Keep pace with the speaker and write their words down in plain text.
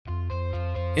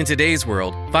In today's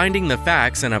world, finding the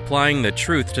facts and applying the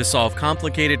truth to solve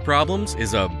complicated problems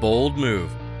is a bold move.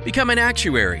 Become an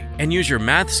actuary and use your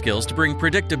math skills to bring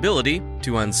predictability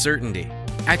to uncertainty.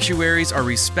 Actuaries are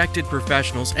respected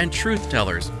professionals and truth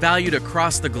tellers valued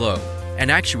across the globe. And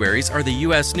actuaries are the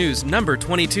U.S. News number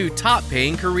 22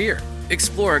 top-paying career.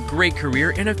 Explore a great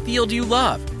career in a field you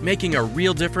love, making a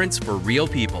real difference for real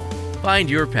people. Find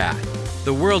your path.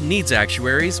 The world needs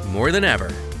actuaries more than ever.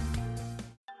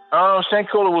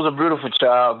 Shanquella was a beautiful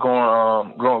child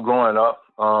growing up.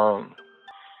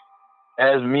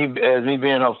 As me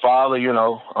being her father,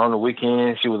 on the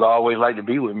weekends, she would always like to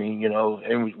be with me,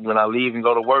 and when I leave and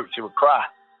go to work, she would cry,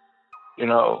 She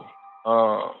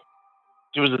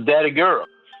was a daddy girl.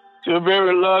 She was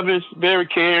very loving, very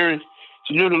caring.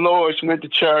 She knew the Lord. She went to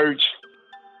church.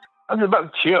 I was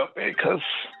about to chill, man, because...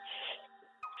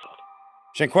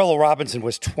 Shanquella Robinson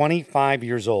was 25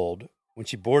 years old when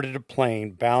she boarded a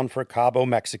plane bound for Cabo,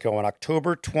 Mexico on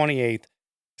October 28th,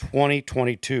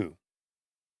 2022.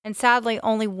 And sadly,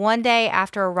 only one day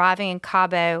after arriving in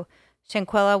Cabo,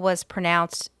 Shanquella was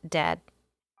pronounced dead.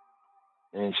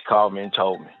 And she called me and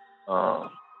told me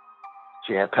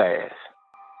she had passed.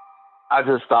 I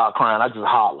just started crying. I just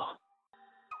hollered.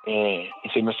 And he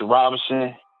said, Mr.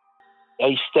 Robinson,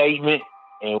 a statement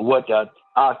and what the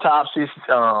autopsy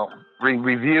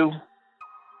review,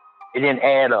 it didn't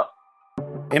add up.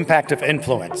 Impact of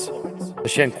Influence, the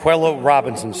Shanquella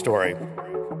Robinson story,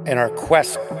 and our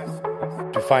quest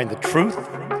to find the truth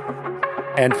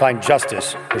and find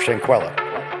justice for Shanquella.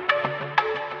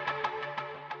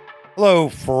 Hello,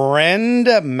 friend.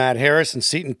 Matt Harris and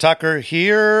Seton Tucker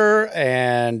here,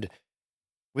 and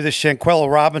with the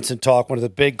Shanquella Robinson talk, one of the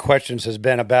big questions has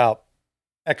been about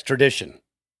extradition.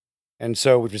 And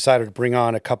so we've decided to bring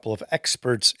on a couple of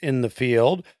experts in the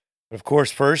field. But of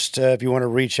course, first, if you want to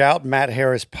reach out,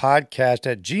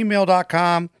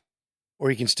 mattharrispodcast@gmail.com, or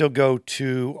you can still go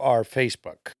to our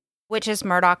Facebook, which is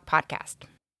Murdoch Podcast.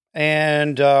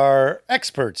 And our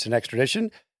experts in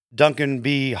extradition, Duncan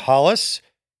B. Hollis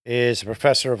is a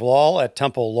professor of law at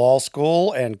Temple Law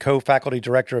School and co-faculty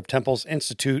director of Temple's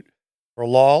Institute for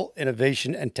Law,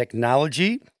 Innovation, and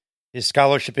Technology. His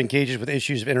scholarship engages with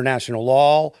issues of international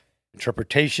law,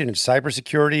 interpretation, and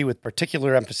cybersecurity, with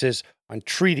particular emphasis on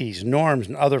treaties, norms,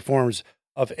 and other forms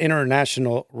of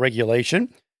international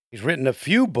regulation. He's written a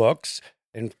few books,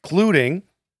 including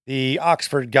the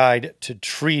Oxford Guide to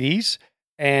Treaties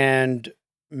and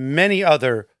many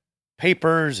other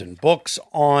papers and books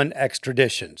on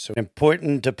extradition. So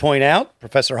important to point out,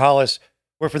 Professor Hollis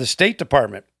worked for the State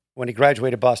Department when he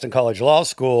graduated Boston College Law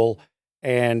School,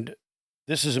 and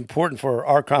this is important for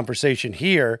our conversation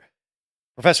here.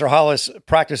 Professor Hollis'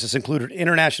 practices included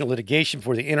international litigation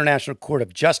for the International Court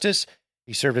of Justice.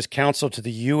 He served as counsel to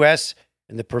the U.S.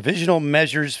 in the provisional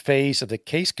measures phase of the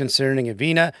case concerning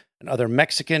Avena and other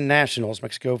Mexican nationals,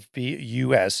 Mexico v.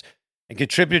 U.S., and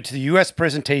contributed to the U.S.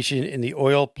 presentation in the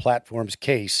oil platforms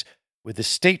case with the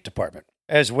State Department,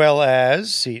 as well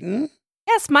as Seton.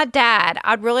 Yes, my dad.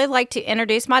 I'd really like to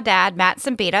introduce my dad, Matt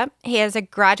Zambita. He is a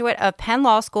graduate of Penn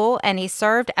Law School, and he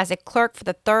served as a clerk for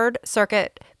the Third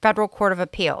Circuit Federal Court of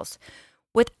Appeals.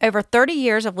 With over 30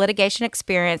 years of litigation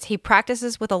experience, he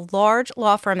practices with a large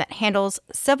law firm that handles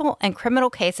civil and criminal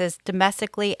cases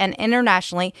domestically and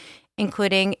internationally,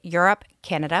 including Europe,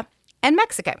 Canada, and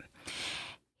Mexico.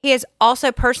 He has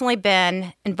also personally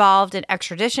been involved in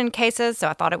extradition cases, so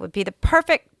I thought it would be the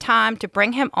perfect time to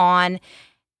bring him on.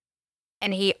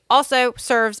 And he also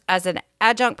serves as an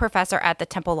adjunct professor at the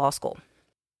Temple Law School.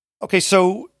 Okay,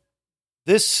 so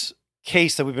this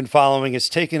case that we've been following has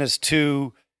taken us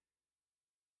to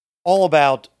all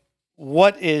about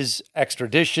what is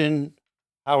extradition,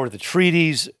 how are the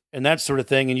treaties, and that sort of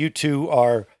thing. And you two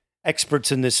are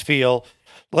experts in this field.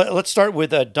 Let's start with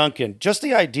Duncan. Just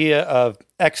the idea of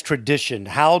extradition,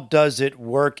 how does it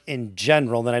work in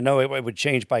general? And I know it would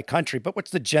change by country, but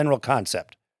what's the general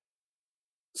concept?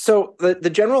 So the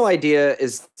general idea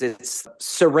is it's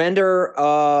surrender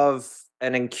of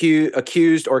an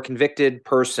accused or convicted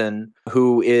person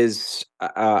who is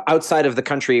outside of the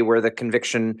country where the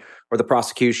conviction or the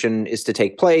prosecution is to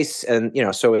take place. And,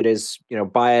 so it is,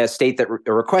 by a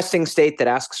requesting state that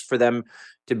asks for them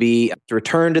to be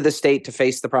returned to the state to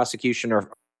face the prosecution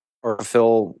or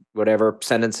fulfill whatever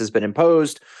sentence has been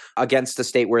imposed against the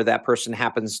state where that person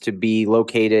happens to be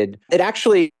located. It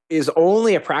actually is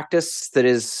only a practice that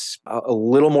is a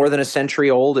little more than a century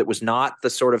old. It was not the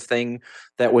sort of thing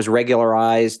that was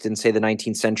regularized in, say, the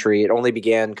 19th century. It only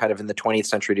began kind of in the 20th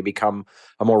century to become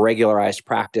a more regularized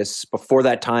practice. Before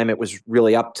that time, it was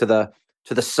really up to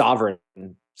the sovereign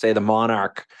say, the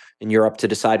monarch in Europe to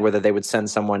decide whether they would send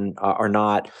someone or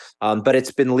not. But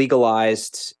it's been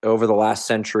legalized over the last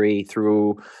century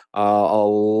through a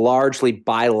largely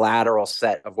bilateral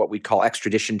set of what we call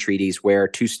extradition treaties, where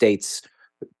two states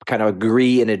kind of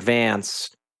agree in advance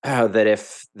that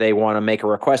if they want to make a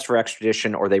request for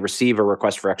extradition or they receive a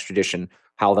request for extradition,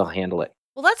 how they'll handle it.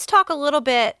 Well, let's talk a little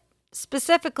bit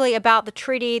specifically about the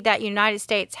treaty that the United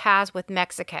States has with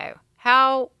Mexico.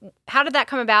 How did that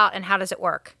come about, and how does it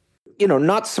work?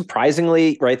 Not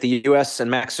surprisingly, right, the U.S.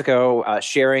 and Mexico,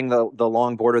 sharing the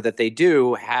long border that they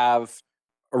do, have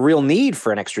a real need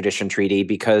for an extradition treaty,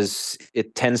 because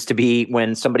it tends to be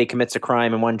when somebody commits a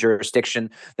crime in one jurisdiction,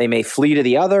 they may flee to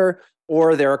the other,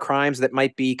 or there are crimes that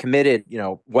might be committed,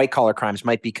 white-collar crimes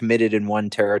might be committed in one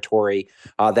territory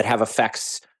that have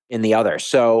effects in the other.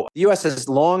 So the U.S. has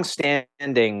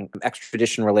long-standing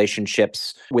extradition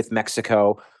relationships with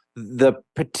Mexico. The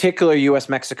particular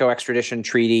U.S.-Mexico extradition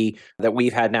treaty that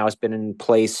we've had now has been in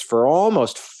place for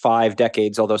almost 5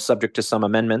 decades, although subject to some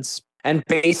amendments. And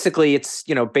basically, its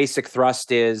basic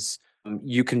thrust is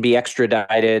you can be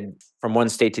extradited from one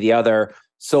state to the other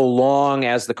so long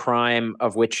as the crime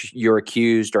of which you're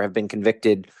accused or have been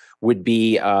convicted would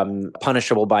be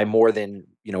punishable by more than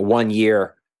 1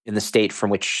 year in the state from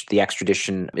which the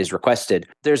extradition is requested.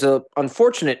 There's a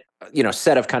unfortunate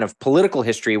set of kind of political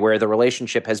history where the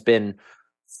relationship has been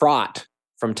fraught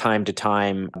from time to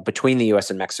time between the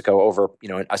U.S. and Mexico over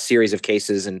a series of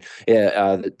cases, and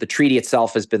the treaty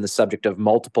itself has been the subject of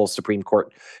multiple Supreme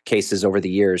Court cases over the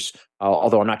years.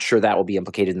 Although I'm not sure that will be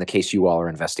implicated in the case you all are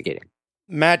investigating.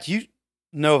 Matt, you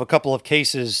know of a couple of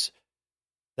cases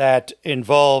that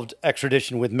involved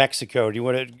extradition with Mexico. Do you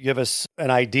want to give us an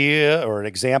idea or an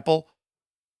example?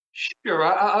 Sure.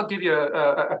 I'll give you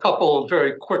a couple of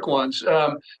very quick ones.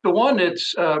 The one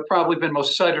that's probably been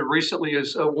most cited recently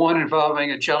is one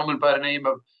involving a gentleman by the name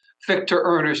of Victor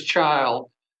Ernest Child,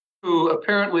 who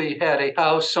apparently had a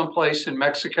house someplace in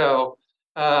Mexico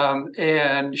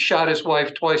and shot his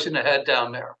wife twice in the head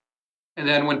down there, and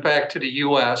then went back to the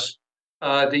U.S.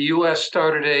 The U.S.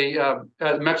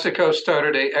 Mexico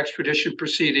started a extradition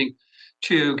proceeding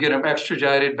to get him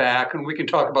extradited back, and we can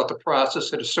talk about the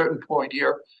process at a certain point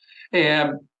here.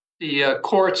 And the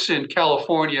courts in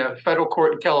California, federal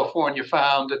court in California,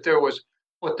 found that there was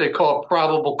what they call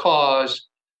probable cause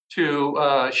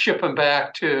to ship him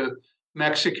back to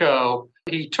Mexico.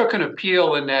 He took an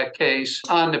appeal in that case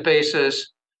on the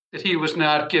basis that he was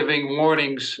not giving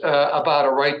warnings about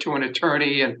a right to an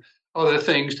attorney and other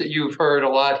things that you've heard a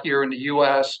lot here in the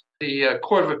U.S. The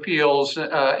Court of Appeals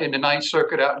in the Ninth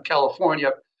Circuit out in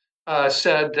California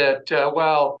said that,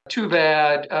 well, too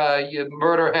bad,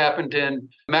 murder happened in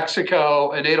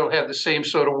Mexico and they don't have the same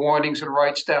sort of warnings and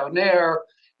rights down there.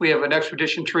 We have an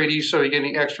extradition treaty, so you're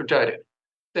getting extradited.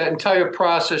 That entire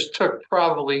process took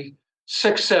probably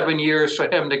 6-7 years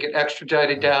for him to get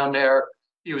extradited down there.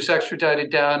 He was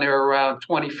extradited down there around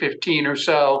 2015 or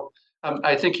so.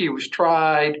 I think he was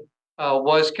tried,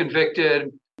 was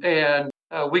convicted, and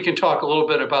we can talk a little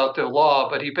bit about the law,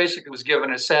 but he basically was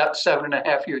given a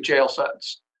 7.5-year jail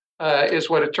sentence, is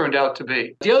what it turned out to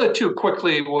be. The other two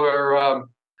quickly were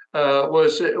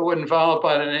involved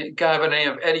by a guy by the name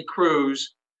of Eddie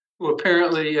Cruz, who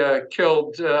apparently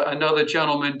killed another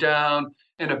gentleman down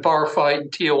in a bar fight in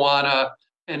Tijuana,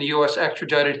 and the U.S.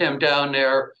 extradited him down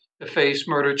there to face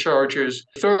murder charges.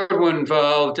 The third one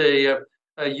involved a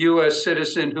U.S.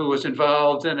 citizen who was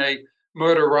involved in a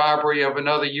murder robbery of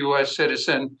another U.S.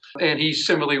 citizen, and he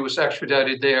similarly was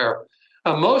extradited there.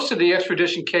 Most of the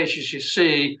extradition cases you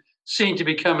see seem to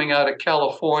be coming out of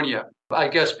California, I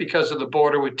guess because of the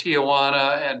border with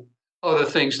Tijuana and other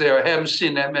things there. I haven't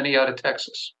seen that many out of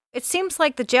Texas. It seems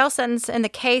like the jail sentence in the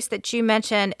case that you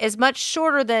mentioned is much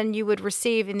shorter than you would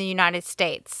receive in the United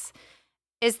States.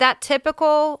 Is that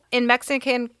typical in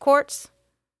Mexican courts?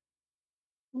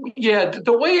 Yeah,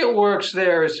 the way it works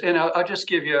there is, and I'll just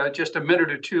give you just a minute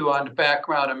or two on the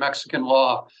background of Mexican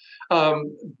law.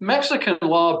 Mexican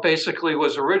law basically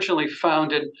was originally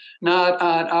founded not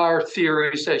on our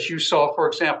theories, as you saw, for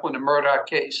example, in the Murdoch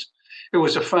case. It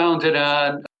was founded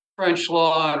on French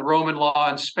law and Roman law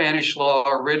and Spanish law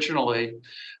originally.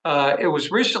 It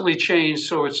was recently changed,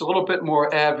 so it's a little bit more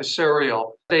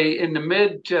adversarial. They, in the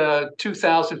mid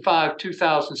 2005,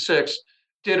 2006,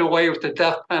 did away with the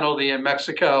death penalty in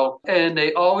Mexico, and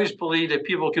they always believe that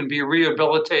people can be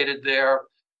rehabilitated there.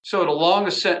 So the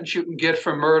longest sentence you can get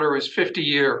for murder is 50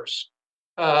 years,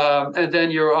 and then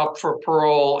you're up for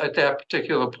parole at that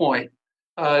particular point.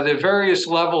 There are various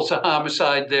levels of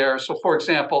homicide there. So, for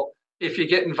example, if you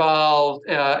get involved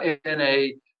in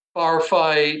a bar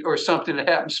fight or something that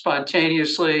happens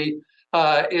spontaneously,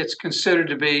 it's considered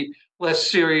to be less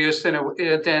serious than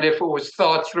if it was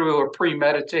thought through or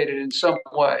premeditated in some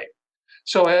way.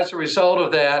 So as a result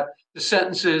of that, the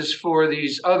sentences for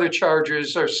these other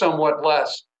charges are somewhat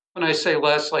less. When I say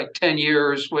less, like 10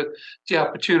 years with the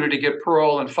opportunity to get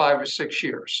parole in 5 or 6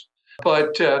 years.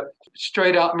 But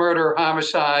straight out murder,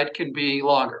 homicide can be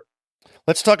longer.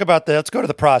 Let's talk about that. Let's go to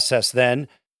the process then.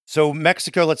 So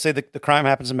Mexico, let's say the crime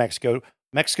happens in Mexico.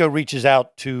 Mexico reaches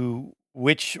out to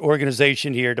which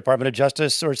organization here, Department of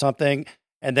Justice or something,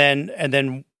 and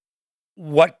then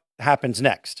what happens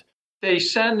next? They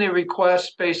send the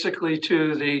request basically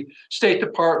to the State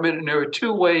Department, and there are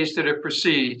two ways that it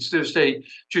proceeds. There's a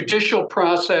judicial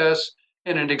process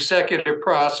and an executive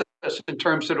process in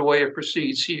terms of the way it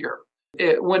proceeds here.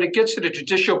 When it gets to the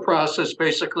judicial process,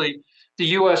 basically, the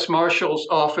U.S. Marshal's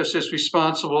Office is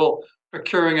responsible for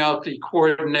carrying out the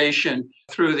coordination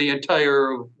through the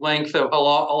entire length of how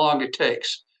long it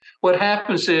takes. What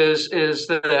happens is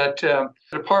that the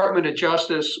Department of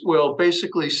Justice will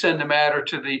basically send the matter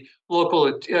to the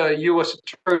local U.S.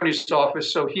 Attorney's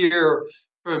Office. So here,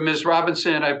 for Ms.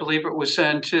 Robinson, I believe it was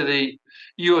sent to the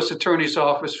U.S. Attorney's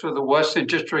Office for the Western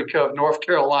District of North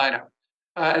Carolina.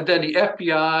 And then the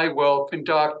FBI will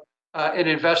conduct an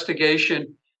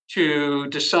investigation to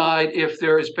decide if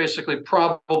there is basically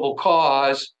probable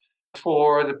cause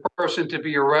for the person to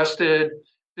be arrested,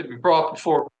 to be brought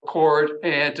before court,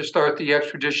 and to start the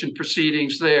extradition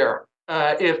proceedings there.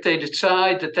 If they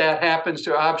decide that happens,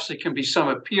 there obviously can be some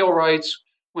appeal rights.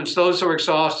 Once those are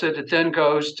exhausted, it then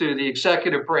goes to the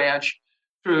executive branch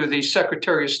through the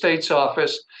Secretary of State's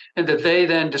office, and that they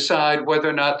then decide whether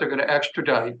or not they're going to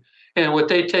extradite. And what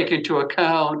they take into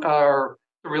account are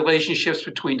the relationships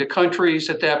between the countries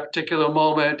at that particular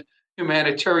moment,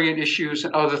 humanitarian issues,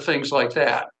 and other things like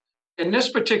that. In this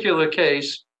particular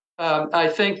case, I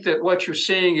think that what you're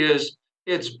seeing is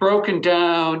it's broken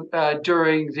down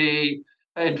during the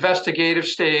investigative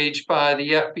stage by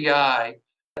the FBI,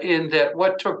 in that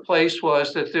what took place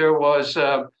was that there was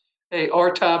a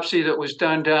autopsy that was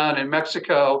done down in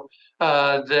Mexico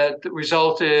that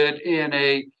resulted in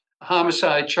a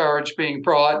homicide charge being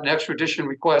brought and extradition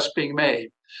request being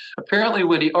made. Apparently,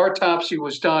 when the autopsy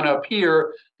was done up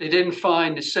here, they didn't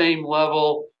find the same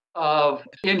level of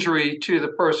injury to the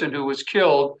person who was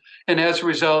killed. And as a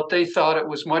result, they thought it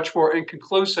was much more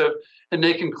inconclusive, and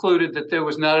they concluded that there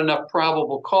was not enough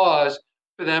probable cause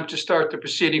for them to start the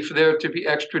proceeding for there to be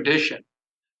extradition.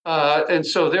 And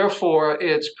so therefore,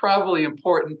 it's probably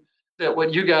important that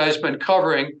what you guys have been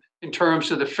covering in terms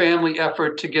of the family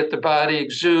effort to get the body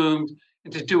exhumed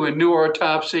and to do a new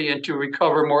autopsy and to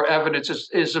recover more evidence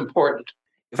is important.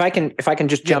 If I can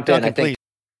just jump in, I think.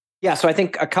 Yeah, so I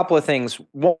think a couple of things.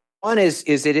 One is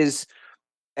it is,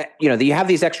 you have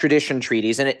these extradition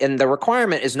treaties, and the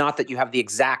requirement is not that you have the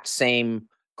exact same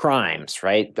crimes,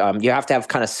 right? You have to have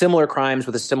kind of similar crimes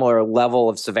with a similar level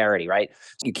of severity, right?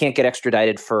 You can't get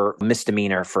extradited for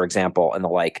misdemeanor, for example, and the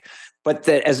like. But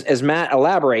as Matt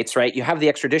elaborates, right, you have the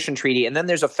extradition treaty, and then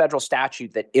there's a federal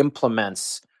statute that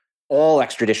implements all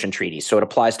extradition treaties. So it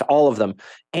applies to all of them.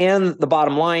 And the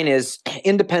bottom line is,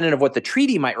 independent of what the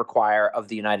treaty might require of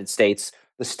the United States,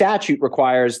 the statute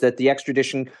requires that the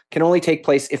extradition can only take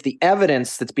place if the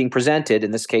evidence that's being presented,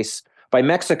 in this case by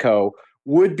Mexico,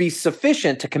 would be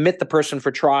sufficient to commit the person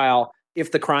for trial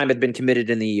if the crime had been committed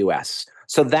in the U.S.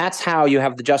 So that's how you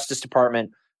have the Justice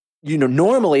Department.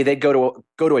 Normally they'd go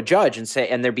to a judge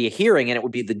and there'd be a hearing, and it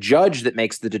would be the judge that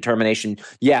makes the determination.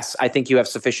 Yes, I think you have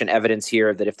sufficient evidence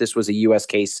here that if this was a U.S.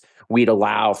 case, we'd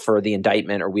allow for the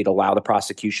indictment or we'd allow the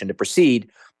prosecution to proceed.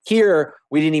 Here,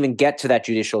 we didn't even get to that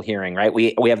judicial hearing, right?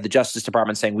 We have the Justice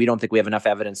Department saying we don't think we have enough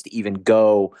evidence to even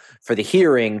go for the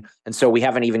hearing, and so we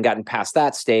haven't even gotten past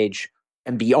that stage.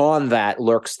 And beyond that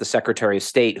lurks the Secretary of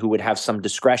State, who would have some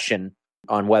discretion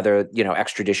on whether,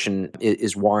 extradition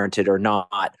is warranted or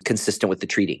not, consistent with the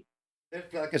treaty.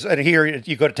 And here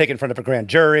you go to take it in front of a grand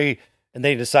jury, and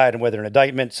they decide on whether an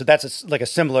indictment. So that's like a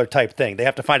similar type thing. They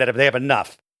have to find out if they have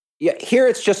enough. Yeah, here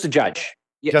it's just a judge.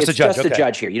 Just a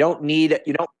judge here.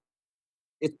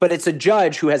 But it's a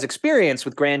judge who has experience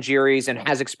with grand juries and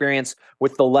has experience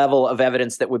with the level of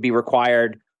evidence that would be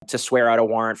required to swear out a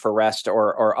warrant for arrest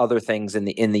or other things in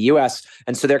the U.S.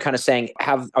 And so they're kind of saying,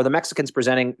 are the Mexicans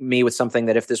presenting me with something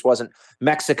that if this wasn't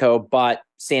Mexico but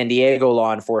San Diego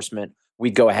law enforcement,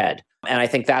 we'd go ahead. And I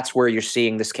think that's where you're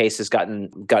seeing this case has gotten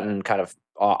kind of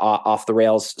off the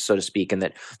rails, so to speak,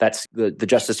 and that's the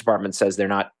Justice Department says they're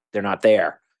not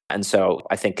there. And so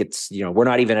I think it's, we're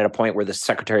not even at a point where the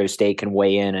Secretary of State can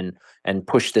weigh in and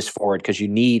push this forward, because you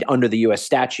need, under the U.S.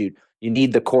 statute, you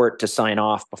need the court to sign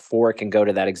off before it can go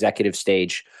to that executive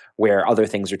stage where other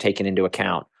things are taken into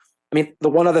account. I mean, the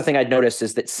one other thing I'd notice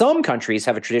is that some countries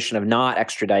have a tradition of not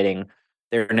extraditing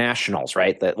their nationals,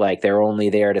 right? That like they're only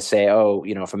there to say, oh,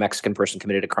 if a Mexican person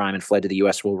committed a crime and fled to the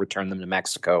U.S., we'll return them to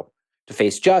Mexico to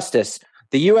face justice.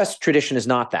 The U.S. tradition is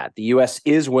not that. The U.S.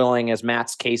 is willing, as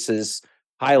Matt's cases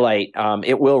highlight,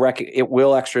 it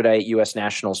will extradite U.S.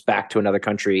 nationals back to another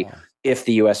country if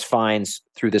the U.S. finds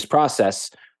through this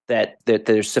process that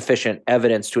there's sufficient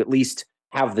evidence to at least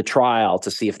have the trial to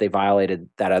see if they violated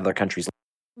that other country's.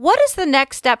 What is the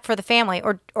next step for the family,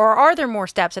 or are there more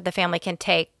steps that the family can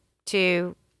take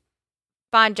to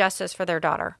find justice for their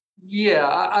daughter? Yeah,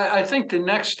 I think the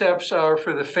next steps are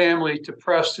for the family to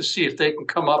press to see if they can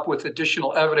come up with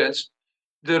additional evidence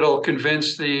that'll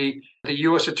convince the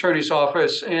U.S. Attorney's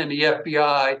Office and the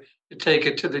FBI to take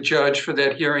it to the judge for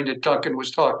that hearing that Duncan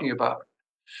was talking about.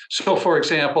 So, for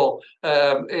example,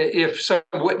 if some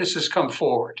witnesses come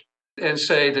forward and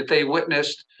say that they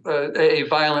witnessed a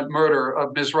violent murder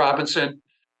of Ms. Robinson,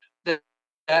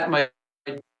 that might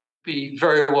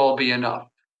very well be enough.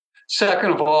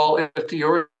 Second of all, if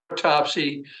the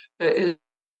autopsy is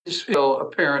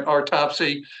apparent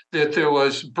autopsy that there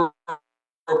was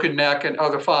broken neck and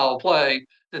other foul play,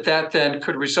 that then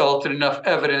could result in enough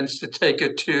evidence to take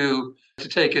it to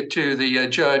the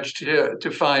judge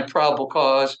to find probable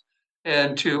cause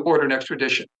and to order an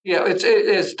extradition. Yeah, it's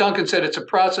as Duncan said, it's a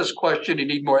process question. You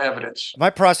need more evidence. My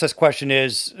process question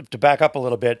is, to back up a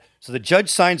little bit, so the judge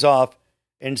signs off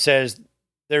and says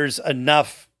there's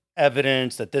enough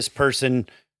evidence that this person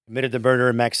committed the murder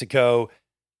in Mexico.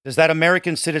 Does that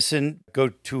American citizen go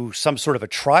to some sort of a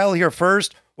trial here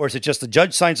first, or is it just the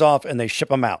judge signs off and they ship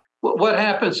them out? What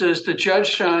happens is the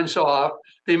judge signs off.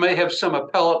 They may have some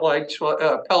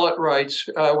appellate rights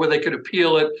where they could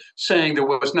appeal it, saying there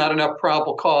was not enough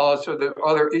probable cause or the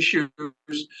other issues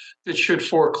that should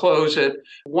foreclose it.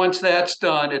 Once that's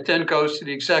done, it then goes to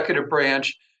the executive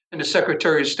branch, and the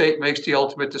Secretary of State makes the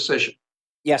ultimate decision.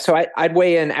 Yeah, so I'd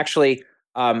weigh in actually.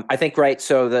 I think, right,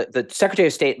 so the Secretary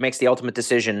of State makes the ultimate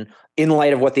decision in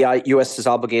light of what the U.S. is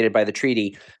obligated by the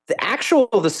treaty.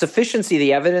 The sufficiency of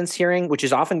the evidence hearing, which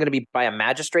is often going to be by a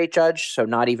magistrate judge, so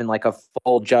not even like a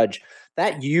full judge,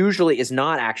 that usually is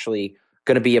not actually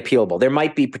going to be appealable. There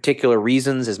might be particular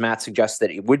reasons, as Matt suggests,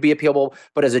 that it would be appealable,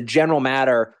 but as a general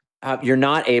matter, you're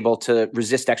not able to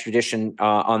resist extradition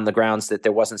on the grounds that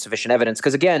there wasn't sufficient evidence.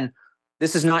 Because again,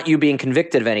 this is not you being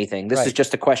convicted of anything. This is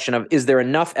just a question of, is there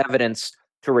enough evidence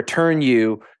to return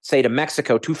you, say, to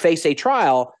Mexico to face a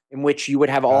trial in which you would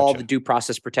have all the due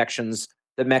process protections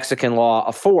that Mexican law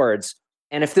affords.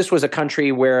 And if this was a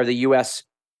country where the U.S.,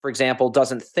 for example,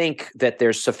 doesn't think that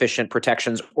there's sufficient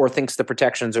protections or thinks the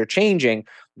protections are changing,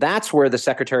 that's where the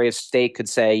Secretary of State could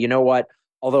say, you know what,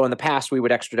 although in the past we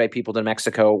would extradite people to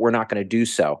Mexico, we're not going to do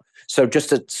so. So just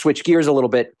to switch gears a little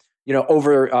bit,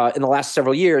 over in the last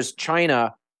several years,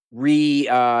 China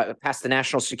passed the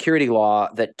national security law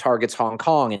that targets Hong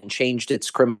Kong and changed its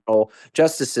criminal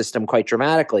justice system quite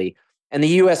dramatically. And the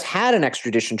U.S. had an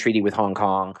extradition treaty with Hong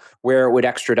Kong where it would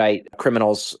extradite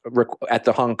criminals at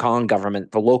the Hong Kong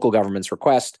government, the local government's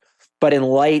request. But in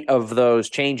light of those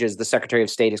changes, the Secretary of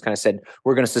State has kind of said,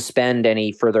 we're going to suspend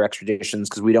any further extraditions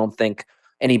because we don't think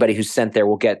anybody who's sent there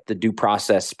will get the due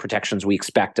process protections we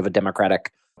expect of a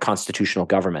democratic constitutional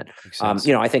government.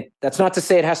 I think that's not to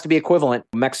say it has to be equivalent.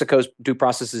 Mexico's due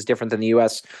process is different than the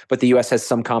U.S., but the U.S. has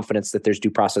some confidence that there's due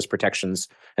process protections.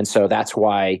 And so that's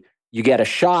why you get a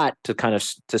shot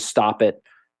to stop it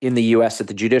in the U.S. at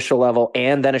the judicial level,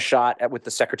 and then a shot with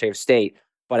the Secretary of State.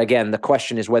 But again, the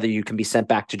question is whether you can be sent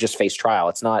back to just face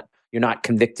trial. You're not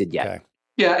convicted yet. Okay.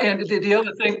 Yeah, and the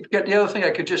other thing I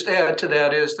could just add to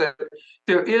that is that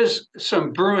there is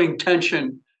some brewing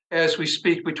tension as we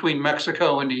speak between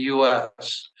Mexico and the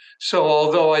U.S. So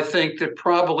although I think that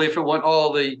probably if it went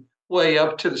all the way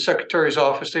up to the Secretary's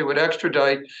office, they would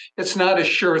extradite, it's not a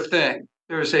sure thing.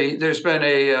 There's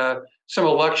been some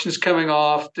elections coming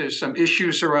off. There's some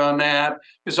issues around that.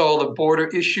 There's all the border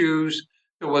issues.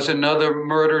 There was another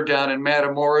murder down in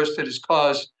Matamoros that has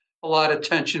caused a lot of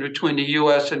tension between the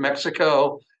U.S. and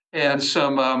Mexico, and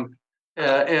some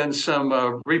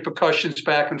repercussions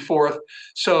back and forth.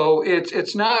 So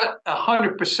it's not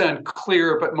 100%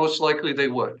 clear, but most likely they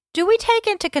would. Do we take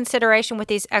into consideration with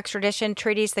these extradition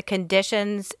treaties the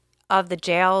conditions of the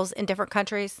jails in different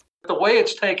countries? The way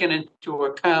it's taken into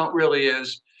account really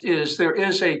is there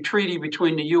is a treaty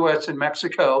between the U.S. and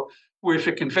Mexico where if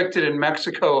you're convicted in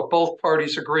Mexico, if both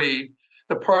parties agree,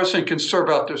 the person can serve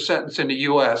out their sentence in the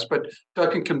U.S., but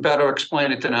Duncan can better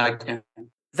explain it than I can.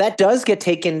 That does get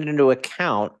taken into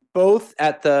account both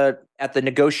at the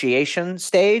negotiation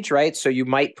stage, right? So you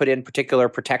might put in particular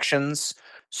protections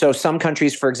So some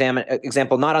countries, for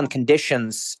example, not on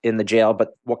conditions in the jail,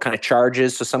 but what kind of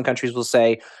charges. So some countries will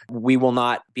say, we will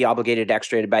not be obligated to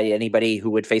extradite by anybody who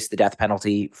would face the death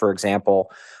penalty, for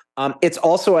example. It's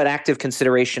also an active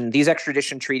consideration. These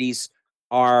extradition treaties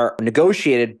are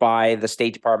negotiated by the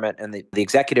State Department and the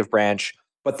executive branch,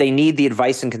 but they need the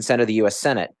advice and consent of the U.S.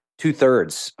 Senate,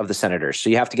 2/3 of the senators. So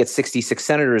you have to get 66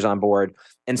 senators on board.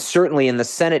 And certainly in the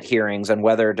Senate hearings on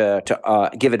whether to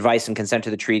give advice and consent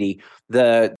to the treaty,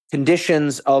 the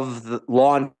conditions of the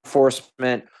law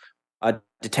enforcement,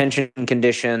 detention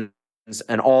conditions,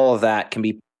 and all of that can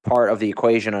be part of the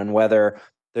equation on whether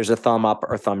there's a thumb up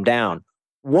or thumb down.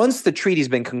 Once the treaty's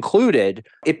been concluded,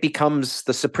 it becomes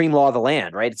the supreme law of the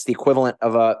land, right? It's the equivalent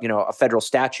of a federal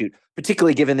statute,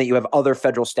 particularly given that you have other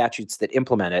federal statutes that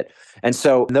implement it. And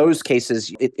so in those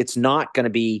cases, it's not going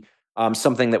to be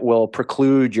something that will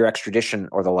preclude your extradition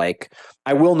or the like.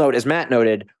 I will note, as Matt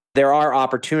noted, there are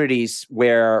opportunities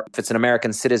where if it's an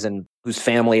American citizen whose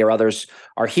family or others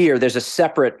are here, there's a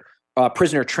separate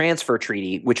prisoner transfer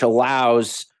treaty, which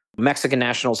allows Mexican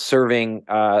nationals serving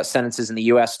sentences in the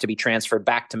U.S. to be transferred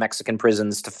back to Mexican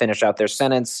prisons to finish out their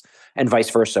sentence, and vice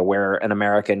versa, where an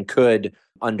American could,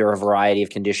 under a variety of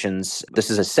conditions, this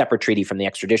is a separate treaty from the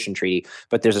extradition treaty,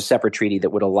 but there's a separate treaty that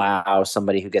would allow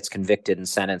somebody who gets convicted and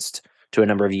sentenced to a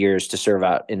number of years to serve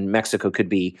out in Mexico could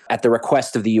be, at the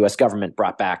request of the U.S. government,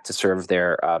 brought back to serve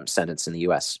their sentence in the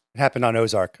U.S. It happened on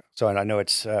Ozark, so I know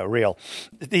it's real.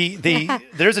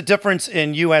 There's a difference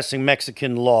in U.S. and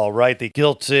Mexican law, right? The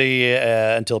guilty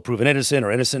until proven innocent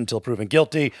or innocent until proven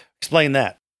guilty. Explain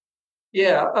that.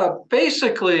 Yeah,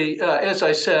 basically, as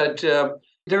I said,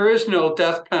 there is no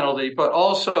death penalty, but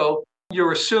also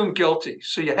you're assumed guilty.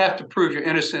 So you have to prove your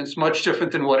innocence, much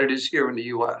different than what it is here in the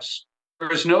U.S.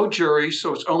 There is no jury,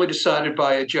 so it's only decided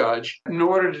by a judge. In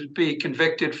order to be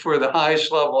convicted for the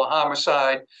highest level of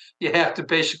homicide, you have to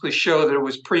basically show that it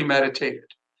was premeditated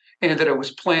and that it was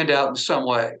planned out in some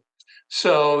way.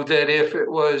 So that if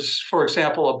it was, for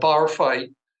example, a bar fight,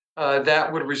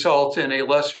 that would result in a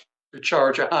lesser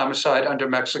charge of homicide under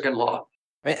Mexican law.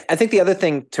 I think the other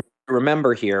thing to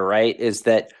remember here, right, is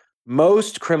that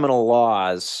most criminal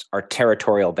laws are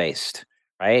territorial based,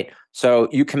 right? So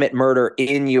you commit murder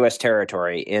in U.S.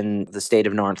 territory, in the state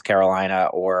of North Carolina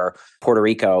or Puerto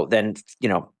Rico, then,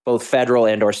 both federal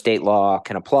and or state law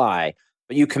can apply.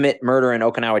 But you commit murder in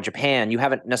Okinawa, Japan, you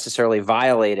haven't necessarily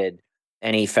violated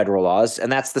any federal laws.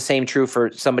 And that's the same true for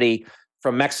somebody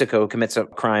from Mexico who commits a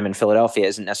crime in Philadelphia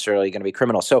isn't necessarily going to be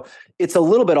criminal. So it's a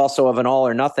little bit also of an all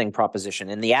or nothing proposition.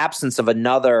 In the absence of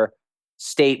another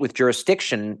state with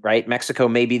jurisdiction, right, Mexico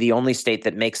may be the only state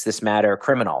that makes this matter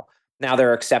criminal. Now,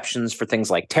 there are exceptions for things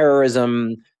like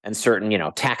terrorism and certain,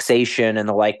 taxation and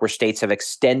the like, where states have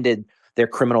extended their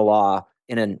criminal law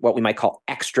in what we might call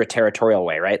extraterritorial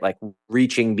way, right? Like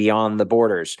reaching beyond the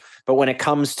borders. But when it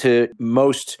comes to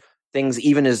most things,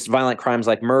 even as violent crimes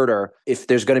like murder, if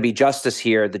there's going to be justice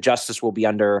here, the justice will be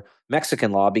under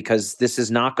Mexican law, because this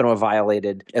is not going to have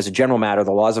violated, as a general matter,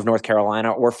 the laws of North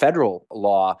Carolina or federal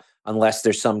law, unless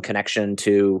there's some connection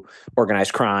to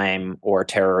organized crime or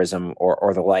terrorism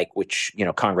or the like, which,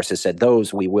 Congress has said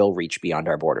those we will reach beyond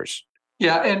our borders.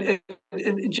 Yeah,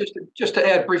 and just to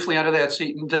add briefly onto that,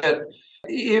 Seton, that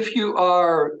if you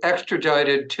are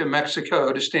extradited to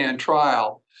Mexico to stand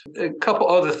trial, a couple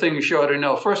other things you ought to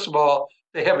know. First of all,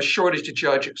 they have a shortage of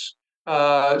judges.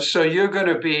 So you're going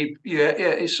to be,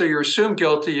 so you're assumed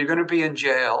guilty, you're going to be in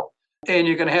jail, and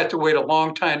you're going to have to wait a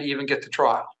long time to even get to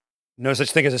trial. No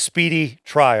such thing as a speedy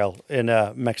trial in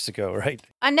Mexico, right?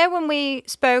 I know when we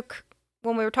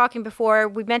were talking before,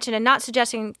 we mentioned, and not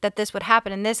suggesting that this would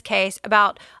happen in this case,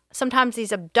 about sometimes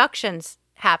these abductions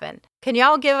happen. Can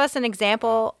y'all give us an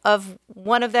example of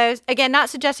one of those? Again, not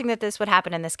suggesting that this would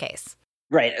happen in this case.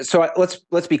 Right. So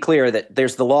let's be clear that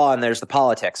there's the law and there's the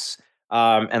politics,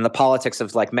 and the politics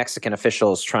of like Mexican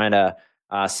officials trying to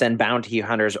send bounty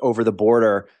hunters over the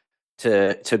border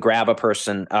to grab a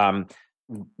person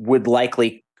would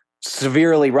likely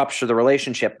severely rupture the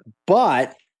relationship.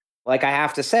 But like I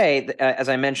have to say, as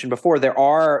I mentioned before, there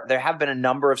have been a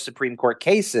number of Supreme Court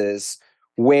cases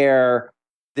where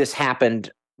this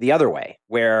happened the other way,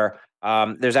 where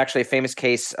there's actually a famous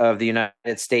case of the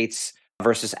United States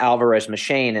versus Alvarez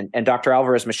Machain. And Dr.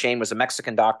 Alvarez Machain was a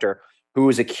Mexican doctor who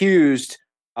was accused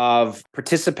of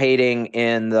participating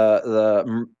in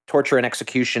the torture and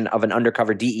execution of an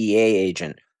undercover DEA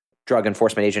agent, drug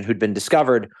enforcement agent, who'd been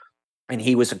discovered. And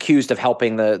he was accused of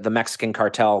helping the Mexican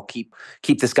cartel keep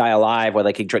this guy alive, where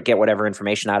they could get whatever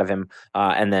information out of him,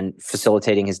 and then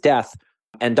facilitating his death.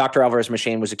 And Dr. Alvarez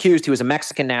Machin was accused. He was a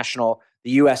Mexican national.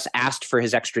 The U.S. asked for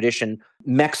his extradition.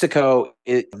 Mexico,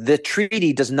 the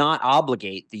treaty does not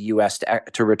obligate the U.S.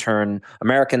 to return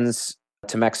Americans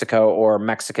to Mexico or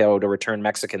Mexico to return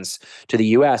Mexicans to the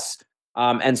U.S.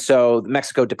 And so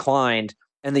Mexico declined.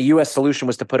 And the U.S. solution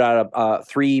was to put out a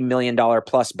 $3 million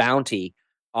plus bounty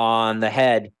on the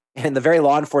head. And the very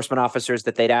law enforcement officers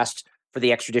that they'd asked for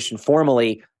the extradition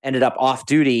formally ended up off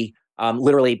duty,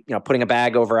 literally, putting a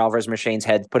bag over Alvarez Machin's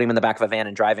head, putting him in the back of a van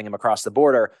and driving him across the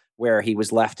border, where he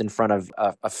was left in front of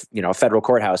a federal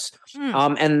courthouse.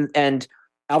 And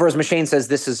Alvarez Machin says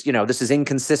this is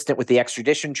inconsistent with the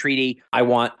extradition treaty. I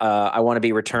want to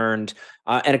be returned,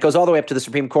 and it goes all the way up to the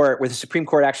Supreme Court, where the Supreme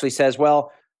Court actually says,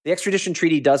 well, the extradition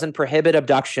treaty doesn't prohibit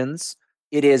abductions.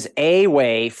 It is a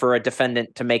way for a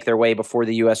defendant to make their way before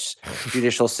the U.S.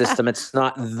 judicial system. It's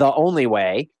not the only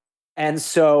way. And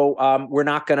so we're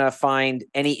not going to find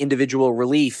any individual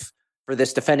relief for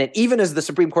this defendant, even as the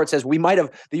Supreme Court says the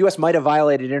U.S. might have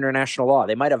violated international law.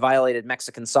 They might have violated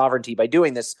Mexican sovereignty by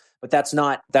doing this, but that's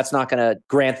not going to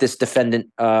grant this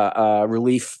defendant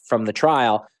relief from the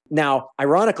trial. Now,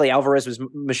 ironically, Alvarez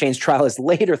Machin's trial is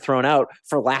later thrown out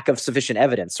for lack of sufficient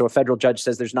evidence. So a federal judge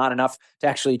says there's not enough to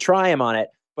actually try him on it.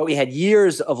 But we had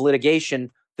years of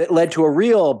litigation that led to a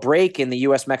real break in the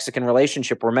U.S.-Mexican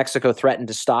relationship, where Mexico threatened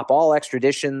to stop all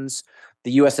extraditions.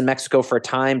 The U.S. and Mexico for a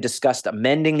time discussed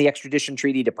amending the extradition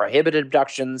treaty to prohibit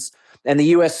abductions. And the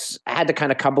U.S. had to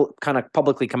kind of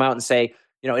publicly come out and say,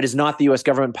 it is not the U.S.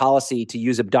 government policy to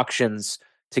use abductions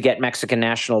to get Mexican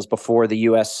nationals before the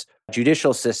U.S.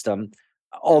 judicial system,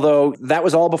 although that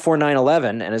was all before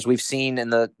 9/11. And as we've seen in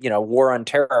the war on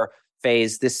terror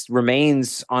phase, this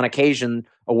remains on occasion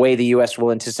a way the U.S.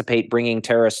 will anticipate bringing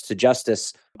terrorists to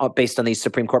justice based on these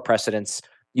Supreme Court precedents.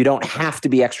 You don't have to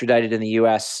be extradited in the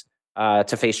U.S.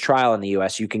 To face trial in the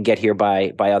U.S. You can get here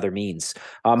by other means.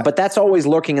 But that's always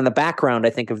lurking in the background,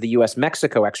 I think, of the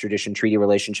U.S.-Mexico extradition treaty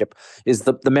relationship, is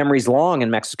the memory's long in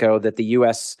Mexico that the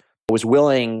U.S. was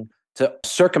willing to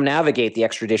circumnavigate the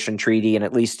extradition treaty in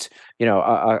at least,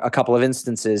 a couple of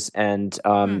instances. And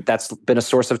that's been a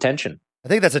source of tension. I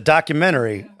think that's a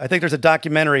documentary. I think there's a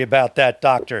documentary about that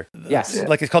doctor. Yes.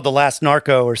 Like it's called The Last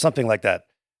Narco or something like that.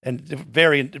 And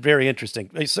very, very interesting.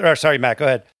 Sorry, Matt, go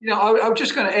ahead. I'm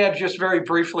just going to add just very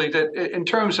briefly that in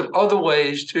terms of other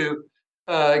ways to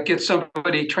get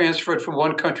somebody transferred from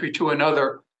one country to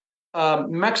another,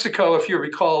 Mexico, if you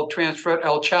recall, transferred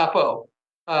El Chapo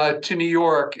to New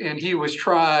York, and he was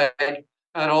tried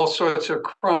on all sorts of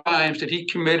crimes that he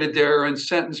committed there and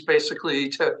sentenced basically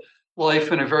to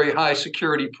life in a very high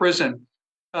security prison.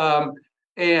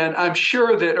 And I'm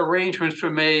sure that arrangements were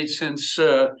made, since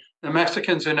the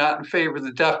Mexicans are not in favor of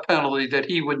the death penalty, that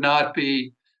he would not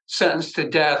be sentenced to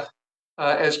death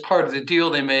as part of the deal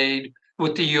they made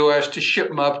with the U.S. to ship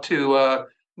him up to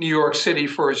New York City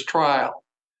for his trial.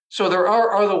 So there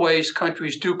are other ways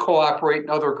countries do cooperate and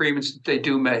other agreements that they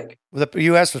do make. Well, the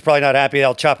U.S. was probably not happy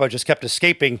El Chapo just kept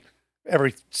escaping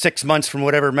every 6 months from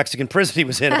whatever Mexican prison he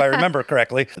was in, if I remember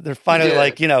correctly. They're finally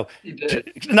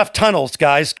enough tunnels,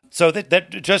 guys. So that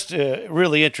just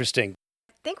really interesting.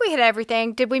 I think we hit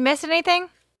everything. Did we miss anything?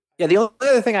 Yeah, the only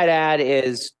other thing I'd add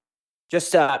is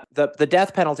just the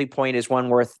death penalty point is one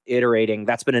worth iterating.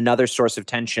 That's been another source of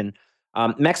tension.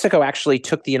 Mexico actually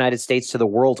took the United States to the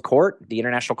World Court, the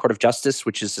International Court of Justice,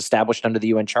 which is established under the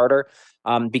UN Charter,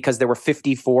 because there were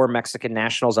 54 Mexican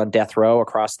nationals on death row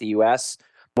across the U.S.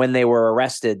 When they were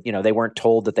arrested, they weren't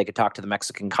told that they could talk to the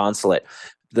Mexican consulate.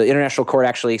 The International Court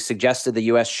actually suggested the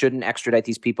U.S. shouldn't extradite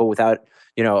these people without,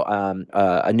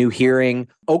 a new hearing.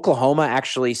 Oklahoma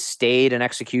actually stayed an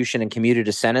execution and commuted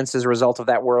a sentence as a result of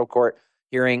that World Court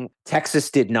hearing. Texas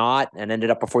did not, and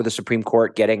ended up before the Supreme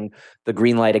Court getting the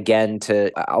green light again to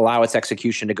allow its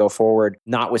execution to go forward,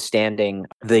 notwithstanding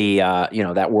the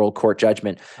that World Court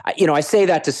judgment. I say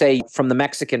that to say, from the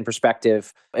Mexican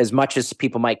perspective, as much as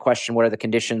people might question what are the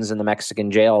conditions in the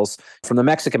Mexican jails, from the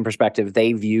Mexican perspective,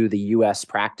 they view the U.S.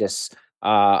 practice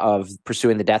of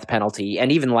pursuing the death penalty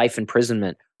and even life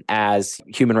imprisonment as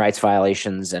human rights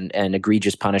violations and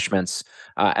egregious punishments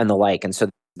and the like. And so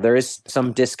there is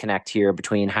some disconnect here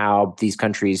between how these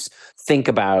countries think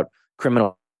about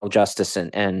criminal justice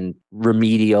and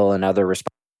remedial and other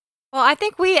responses. Well, I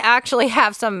think we actually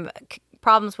have some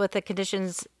problems with the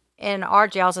conditions in our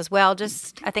jails as well.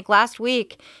 Just, I think last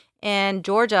week in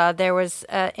Georgia, there was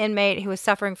an inmate who was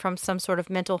suffering from some sort of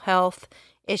mental health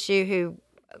issue who...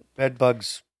 Bed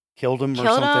bugs killed him or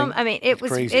something. I mean,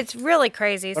 it's really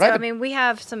crazy. But we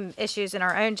have some issues in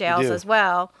our own jails as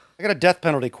well. I got a death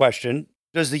penalty question.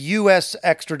 Does the U.S.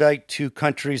 extradite to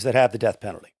countries that have the death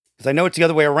penalty? Because I know it's the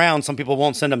other way around. Some people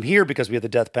won't send them here because we have the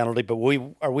death penalty, but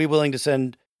are we willing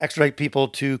to extradite people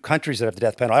to countries that have the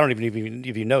death penalty? I don't even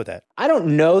if you know that. I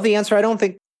don't know the answer. I don't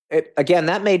think, again,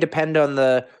 that may depend on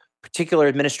the particular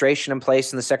administration in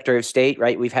place in the Secretary of State,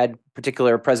 right? We've had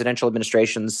particular presidential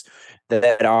administrations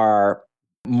that are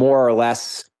more or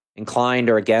less inclined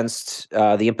or against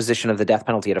the imposition of the death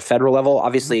penalty at a federal level.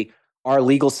 Obviously, our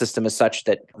legal system is such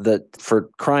that for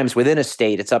crimes within a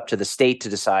state, it's up to the state to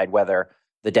decide whether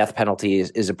the death penalty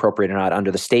is appropriate or not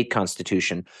under the state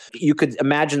constitution. You could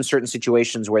imagine certain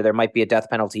situations where there might be a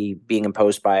death penalty being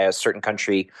imposed by a certain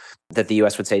country that the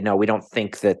U.S. would say, no, we don't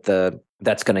think that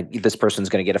this person's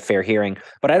going to get a fair hearing.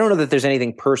 But I don't know that there's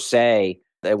anything per se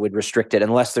that would restrict it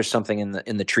unless there's something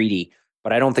in the treaty.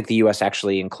 But I don't think the U.S.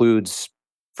 actually includes,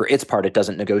 for its part, it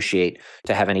doesn't negotiate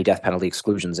to have any death penalty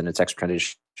exclusions in its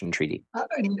extradition treaty.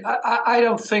 I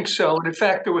don't think so. And in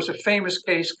fact, there was a famous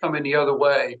case coming the other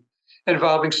way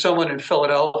involving someone in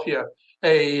Philadelphia,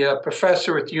 a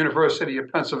professor at the University of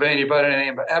Pennsylvania by the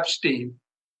name of Epstein.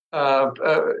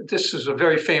 This is a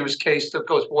very famous case that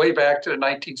goes way back to the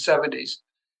 1970s.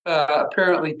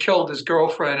 Apparently killed his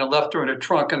girlfriend and left her in a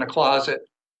trunk in a closet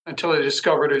until they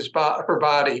discovered her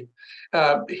body.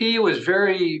 He was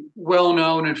very well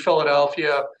known in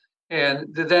Philadelphia,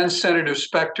 and the then Senator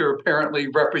Specter apparently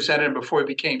represented him before he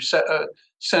became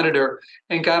senator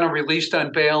and got him released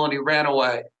on bail, and he ran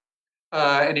away.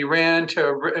 And he ran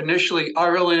to initially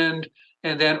Ireland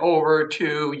and then over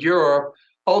to Europe,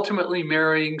 ultimately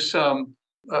marrying some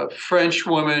French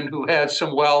woman who had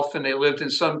some wealth, and they lived in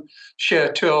some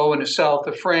chateau in the south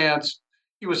of France.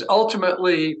 He was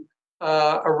ultimately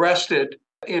arrested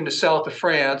in the south of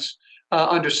France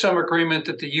under some agreement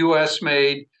that the U.S.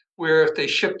 made, where if they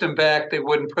shipped him back, they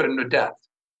wouldn't put him to death.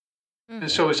 Mm-hmm.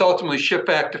 And so he was ultimately shipped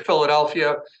back to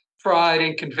Philadelphia, tried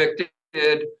and convicted,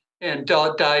 and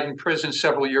died in prison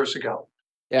several years ago.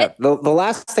 Yeah. The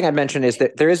last thing I mentioned is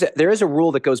that there is a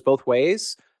rule that goes both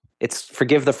ways. It's,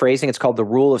 forgive the phrasing, it's called the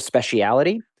rule of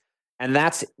speciality. And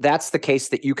that's the case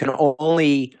that you can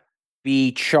only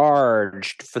be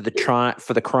charged for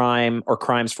the crime or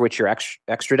crimes for which you're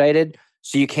extradited.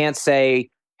 So you can't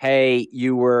say, hey,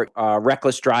 you were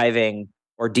reckless driving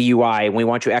or DUI, and we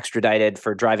want you extradited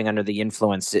for driving under the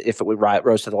influence if it would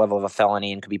rose to the level of a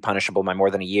felony and could be punishable by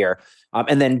more than a year.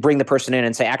 And then bring the person in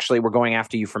and say, actually, we're going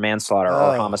after you for manslaughter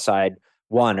or homicide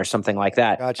 1 or something like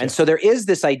that. Gotcha. And so there is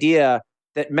this idea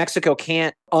that Mexico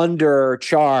can't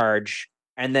undercharge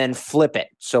and then flip it.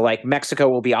 So like Mexico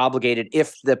will be obligated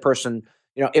if the person,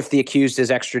 if the accused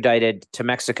is extradited to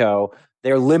Mexico,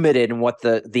 they're limited in what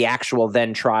the actual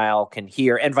then trial can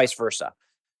hear, and vice versa.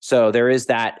 So there is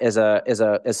that as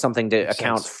something to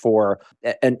account for,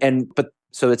 but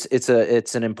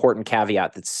it's an important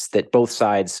caveat that both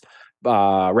sides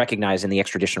recognize in the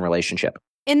extradition relationship.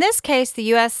 In this case, the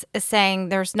U.S. is saying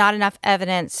there's not enough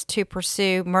evidence to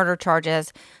pursue murder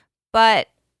charges, but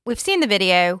we've seen the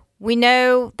video. We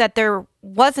know that there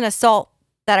was an assault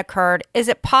that occurred. Is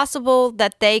it possible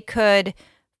that they could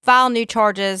file new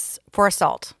charges for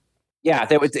assault? Yeah,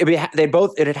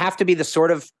 it'd have to be the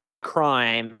sort of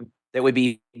crime that would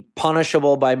be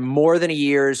punishable by more than a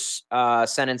year's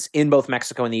sentence in both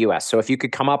Mexico and the U.S. So if you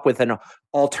could come up with an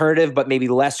alternative but maybe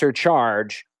lesser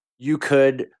charge, you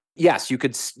could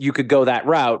go that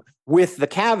route, with the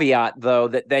caveat, though,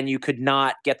 that then you could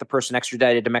not get the person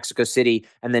extradited to Mexico City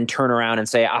and then turn around and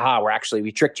say,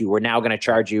 we tricked you. We're now going to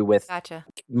charge you with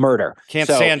murder. Can't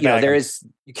sandbag them.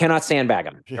 You cannot sandbag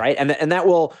them, right? And that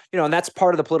will, and that's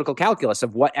part of the political calculus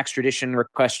of what extradition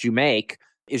request you make.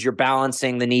 Is you're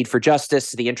balancing the need for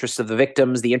justice, the interests of the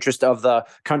victims, the interest of the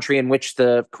country in which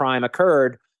the crime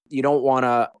occurred. You don't want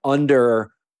to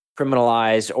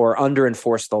under-criminalize or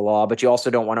under-enforce the law, but you also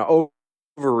don't want to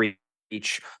overreach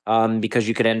because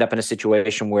you could end up in a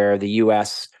situation where the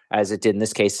U.S., as it did in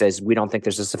this case, says, we don't think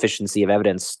there's a sufficiency of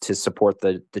evidence to support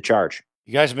the charge.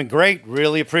 You guys have been great.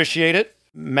 Really appreciate it.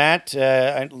 Matt,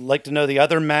 I'd like to know the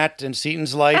other Matt in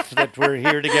Seaton's life that we're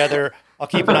here together. I'll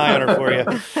keep an eye on her for you.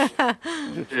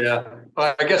 Yeah.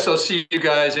 Well, I guess I'll see you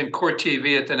guys in court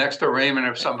TV at the next arraignment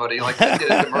of somebody like they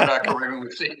did at the Murdoch arraignment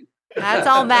we've seen. That's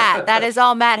all Matt. That is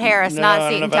all Matt Harris,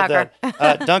 not Seaton Tucker.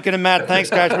 Duncan and Matt,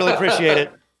 thanks, guys. Really appreciate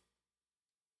it.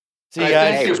 See you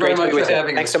guys. Thank you very much for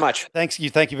having us. Thanks so much. Thank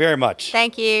you very much.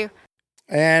 Thank you.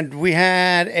 And we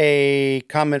had a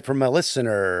comment from a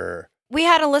listener. We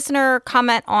had a listener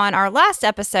comment on our last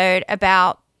episode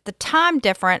about the time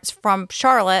difference from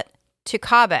Charlotte to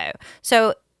Cabo.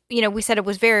 So, we said it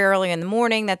was very early in the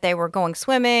morning that they were going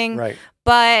swimming. Right.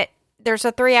 But there's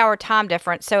a 3-hour time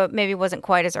difference, so it maybe wasn't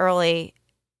quite as early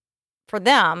for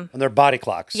them. On their body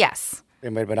clocks. Yes. They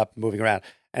might have been up moving around.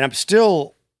 And I'm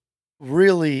still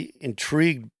really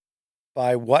intrigued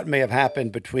by what may have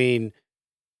happened between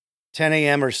 10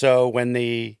 a.m. or so when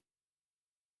I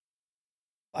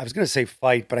was going to say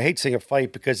fight, but I hate saying a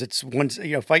fight because it's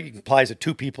fight implies that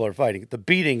two people are fighting. The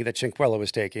beating that Cinquella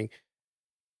was taking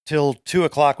till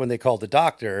 2:00 when they called the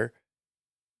doctor.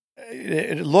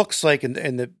 It looks like in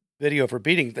the video of her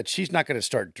beating that she's not going to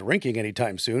start drinking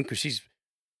anytime soon because she's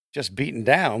just beaten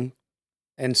down.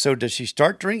 And so does she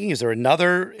start drinking? Is there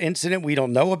another incident we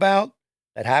don't know about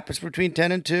that happens between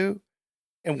 10 and 2?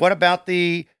 And what about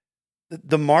the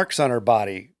marks on her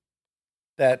body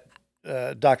that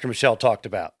Dr. Michelle talked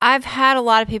about? I've had a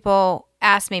lot of people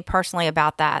ask me personally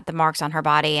about that, the marks on her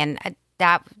body, and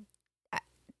that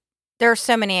there are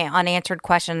so many unanswered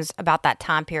questions about that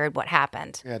time period. What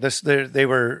happened? Yeah, they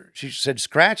were. She said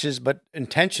scratches, but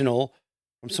intentional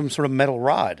from some sort of metal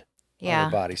rod on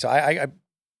her body. So I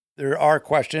there are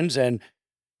questions, and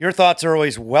your thoughts are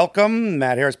always welcome.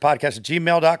 Matt Harris Podcast at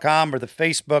gmail.com or the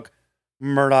Facebook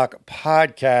Murdoch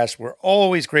Podcast. We're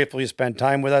always grateful you spend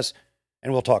time with us,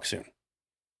 and we'll talk soon.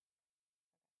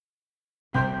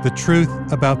 The truth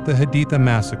about the Haditha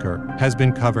massacre has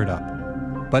been covered up,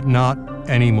 but not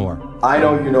anymore. I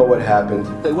know you know what happened.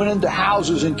 They went into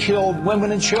houses and killed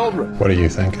women and children. What are you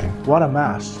thinking? What a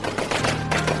mess.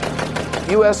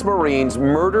 U.S. Marines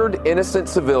murdered innocent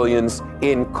civilians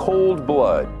in cold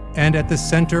blood. And at the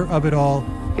center of it all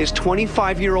is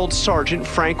 25-year-old Sergeant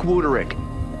Frank Wuderick.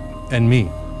 And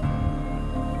me.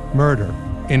 Murder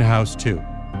in House 2.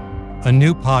 A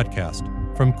new podcast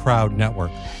from Crowd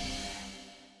Network.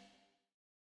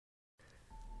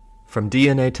 From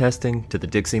DNA testing to the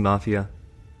Dixie Mafia,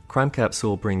 Crime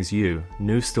Capsule brings you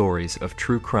new stories of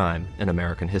true crime in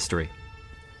American history.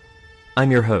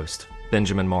 I'm your host,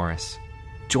 Benjamin Morris.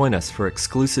 Join us for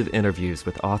exclusive interviews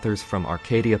with authors from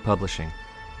Arcadia Publishing,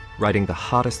 writing the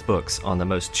hottest books on the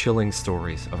most chilling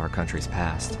stories of our country's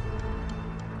past.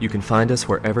 You can find us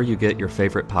wherever you get your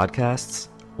favorite podcasts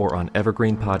or on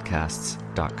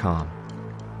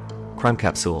evergreenpodcasts.com. Crime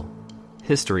Capsule.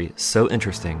 History so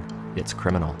interesting, it's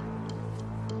criminal.